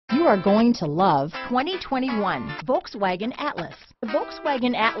you are going to love 2021 Volkswagen Atlas. The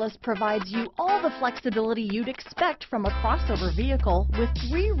Volkswagen Atlas provides you all the flexibility you'd expect from a crossover vehicle with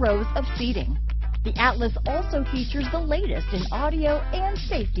 3 rows of seating. The Atlas also features the latest in audio and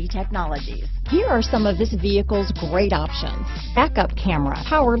safety technologies. Here are some of this vehicle's great options: backup camera,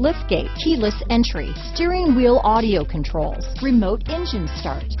 power liftgate, keyless entry, steering wheel audio controls, remote engine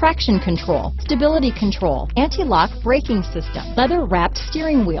start, traction control, stability control, anti-lock braking system, leather-wrapped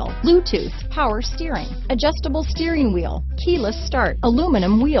steering wheel, Bluetooth, power steering, adjustable steering wheel, keyless start,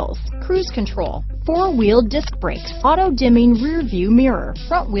 aluminum wheels, cruise control, 4-wheel disc brakes, auto-dimming rear view mirror,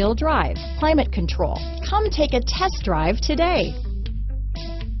 front-wheel drive, climate control. Come take a test drive today.